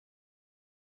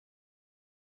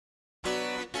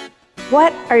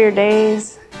What are your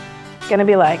days gonna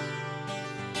be like?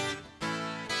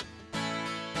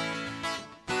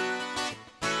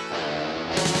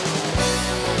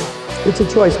 It's a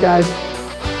choice, guys.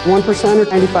 1% or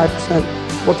 95%.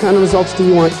 What kind of results do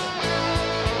you want?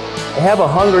 Have a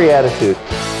hungry attitude.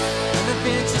 An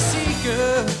adventure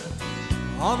seeker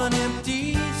on an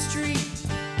empty street,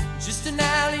 just an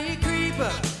alley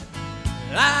creeper,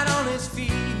 light on his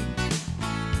feet.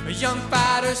 A young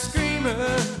fighter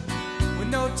screamer with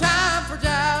no time for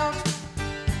doubt,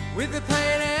 with the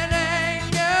pain and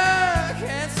anger,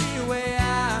 can't see a way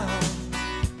out.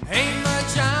 Ain't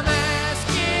much I'm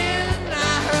asking,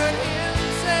 I heard him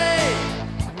say,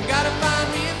 gotta find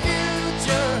me a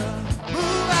future,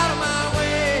 move out of my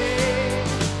way.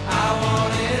 I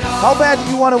want it all. How bad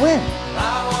do you want to win? I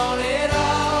want it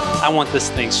all. I want this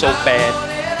thing so bad.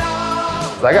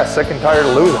 I got sick and tired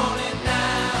of losing.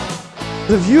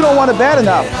 If you don't want it bad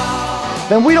enough,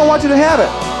 then we don't want you to have it.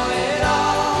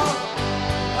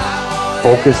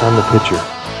 Focus on the picture.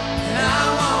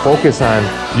 Focus on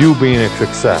you being a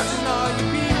success.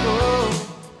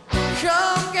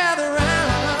 Come gather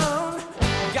round.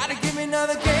 Gotta give me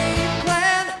another game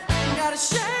plan. Gotta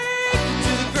shake it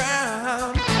to the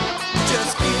ground.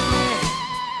 Just give me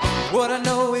what I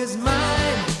know is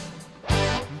mine.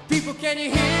 People, can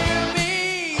you hear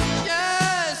me?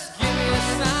 Just give me a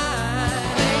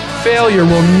sign. Failure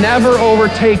will never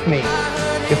overtake me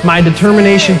if my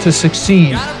determination to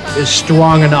succeed is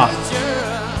strong enough.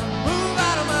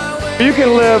 You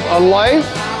can live a life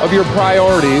of your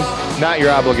priorities, not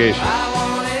your obligations.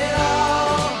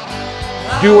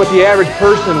 Do what the average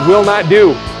person will not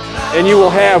do, and you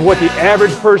will have what the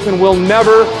average person will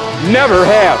never, never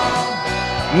have.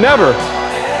 Never.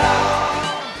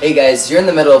 Hey guys, you're in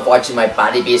the middle of watching my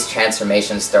Body Beast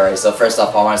transformation story. So first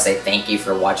off, I want to say thank you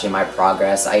for watching my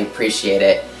progress. I appreciate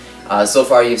it. So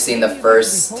far you've seen the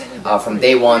first from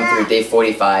day 1 through day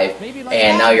 45,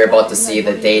 and now you're about to see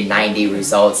the day 90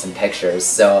 results and pictures.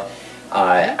 So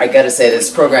I gotta say,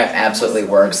 this program absolutely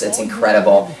works. It's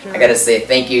incredible. I gotta say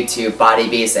thank you to Body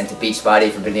Beast and to Beachbody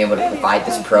for being able to provide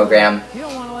this program.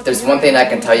 If there's one thing I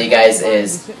can tell you guys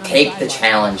is take the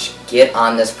challenge. Get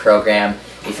on this program.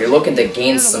 If you're looking to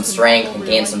gain some strength and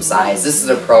gain some size, this is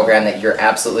a program that you're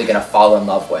absolutely going to fall in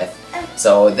love with.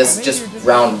 So this is just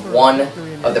round 1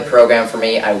 of the program for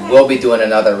me. I will be doing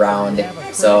another round,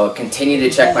 so continue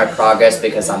to check my progress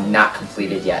because I'm not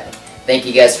completed yet. Thank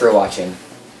you guys for watching.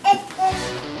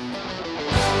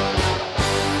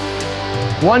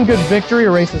 One good victory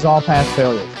erases all past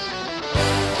failures.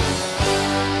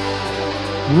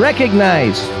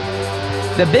 Recognize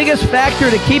the biggest factor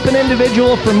to keep an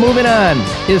individual from moving on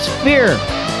is fear.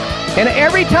 And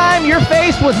every time you're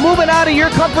faced with moving out of your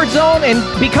comfort zone and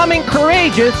becoming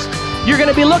courageous, you're going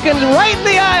to be looking right in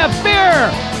the eye of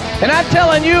fear. And I'm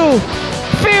telling you,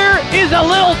 fear is a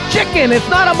little chicken. It's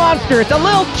not a monster. It's a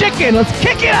little chicken. Let's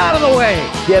kick it out of the way.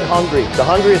 Get hungry. The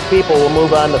hungriest people will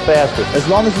move on the fastest. As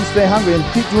long as you stay hungry and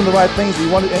keep doing the right things, you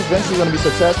want to, eventually you're going to be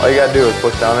successful. All you got to do is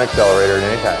push down the accelerator at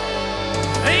any time.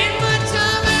 Ain't much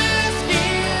I'm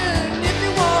asking if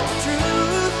you want the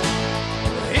truth.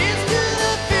 Here's to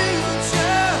the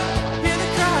future. Hear the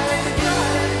cry.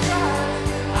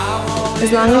 I want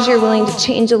As long as you're willing to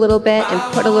change a little bit and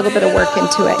put a little bit of work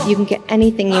into it, you can get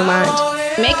anything you want.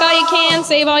 Make all you can,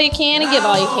 save all you can, and give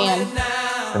all you can.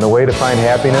 And the way to find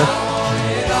happiness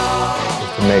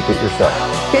is to make it yourself.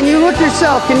 Can you look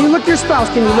yourself? Can you look your spouse?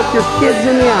 Can you look your kids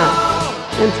in the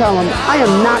eye and tell them, I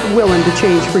am not willing to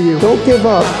change for you. Don't give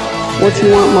up what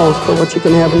you want most, but what you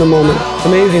can have in the moment. It's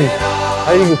amazing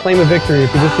how you can claim a victory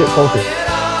if you just get focused.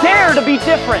 Dare to be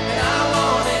different.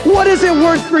 What is it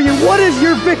worth for you? What is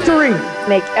your victory?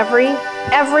 Make every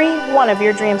one of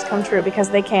your dreams come true, because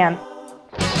they can.